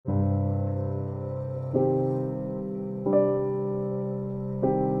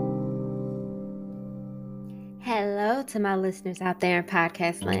Hello to my listeners out there in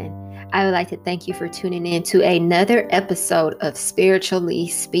podcast land. I would like to thank you for tuning in to another episode of Spiritually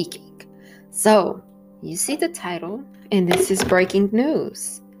Speaking. So, you see the title, and this is breaking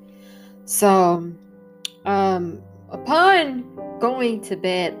news. So, upon going to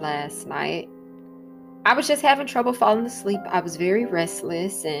bed last night, I was just having trouble falling asleep. I was very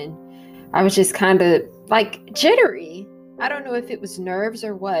restless, and I was just kind of like jittery. I don't know if it was nerves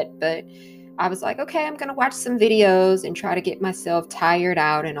or what, but I was like, okay, I'm going to watch some videos and try to get myself tired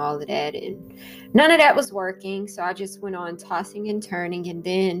out and all of that. And none of that was working. So I just went on tossing and turning. And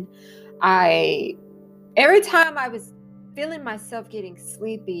then every time I was feeling myself getting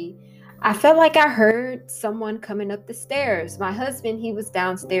sleepy, I felt like I heard someone coming up the stairs. My husband, he was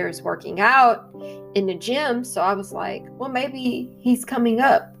downstairs working out in the gym. So I was like, well, maybe he's coming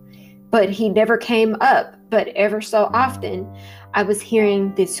up. But he never came up. But ever so often, I was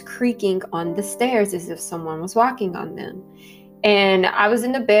hearing this creaking on the stairs as if someone was walking on them. And I was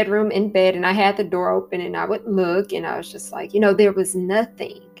in the bedroom in bed, and I had the door open, and I would look, and I was just like, there was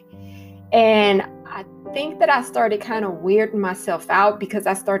nothing. And I think that I started kind of weirding myself out because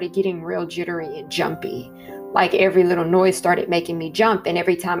I started getting real jittery and jumpy. Like every little noise started making me jump. And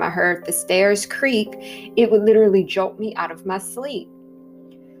every time I heard the stairs creak, it would literally jolt me out of my sleep.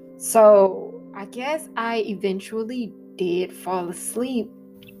 So I guess I eventually did fall asleep.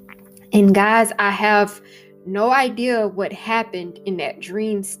 And guys, I have no idea what happened in that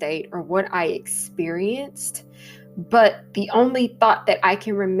dream state or what I experienced. But the only thought that I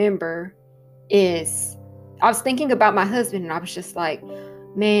can remember is I was thinking about my husband, and I was just like,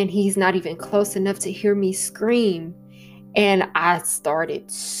 man, he's not even close enough to hear me scream. And I started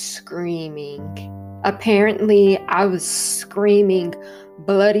screaming. Apparently, I was screaming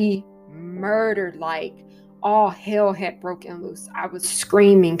bloody murder, like all hell had broken loose. I was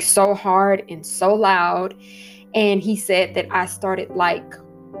screaming so hard and so loud. And he said that I started like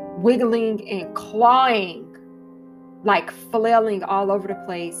wiggling and clawing, like flailing all over the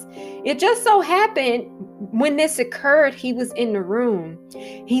place. It just so happened when this occurred, he was in the room.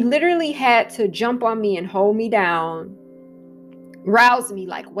 He literally had to jump on me and hold me down, rouse me,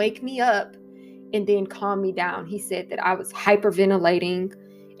 like wake me up, and then calm me down. He said that I was hyperventilating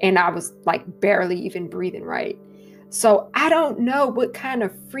and I was like barely even breathing right. So I don't know what kind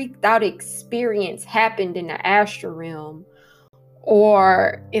of freaked out experience happened in the astral realm,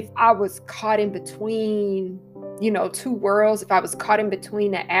 or if I was caught in between, two worlds, if I was caught in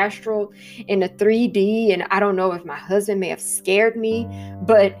between the astral and the 3D. And I don't know if my husband may have scared me,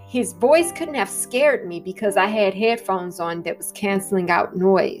 but his voice couldn't have scared me because I had headphones on that was canceling out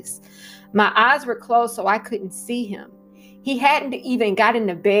noise. My eyes were closed, so I couldn't see him. He hadn't even got in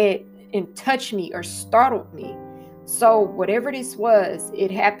the bed and touched me or startled me. So whatever this was, it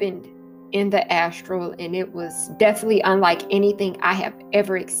happened in the astral, and it was definitely unlike anything I have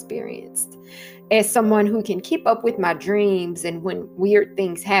ever experienced. As someone who can keep up with my dreams, and when weird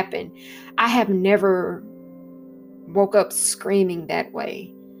things happen, I have never woke up screaming that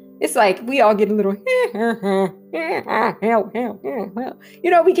way. It's like we all get a little,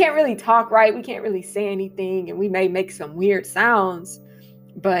 we can't really talk right. We can't really say anything, and we may make some weird sounds.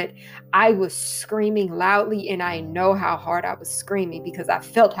 But I was screaming loudly, and I know how hard I was screaming because I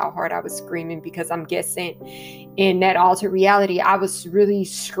felt how hard I was screaming, because I'm guessing in that altered reality, I was really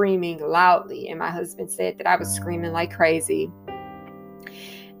screaming loudly. And my husband said that I was screaming like crazy.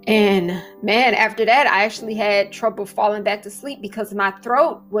 And man, after that, I actually had trouble falling back to sleep because my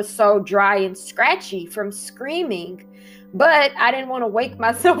throat was so dry and scratchy from screaming. But I didn't want to wake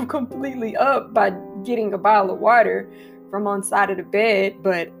myself completely up by getting a bottle of water from on side of the bed,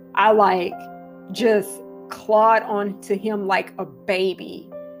 but I just clawed onto him like a baby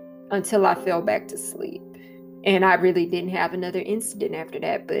until I fell back to sleep. And I really didn't have another incident after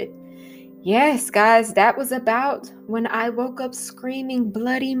that. But yes, guys, that was about when I woke up screaming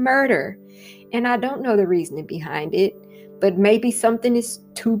bloody murder. And I don't know the reasoning behind it, but maybe something is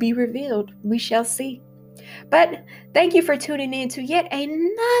to be revealed. We shall see. But thank you for tuning in to yet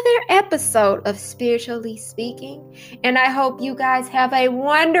another episode of Spiritually Speaking. And I hope you guys have a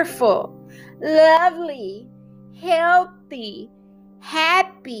wonderful, lovely, healthy,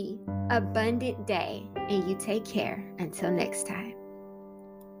 happy, abundant day. And you take care until next time.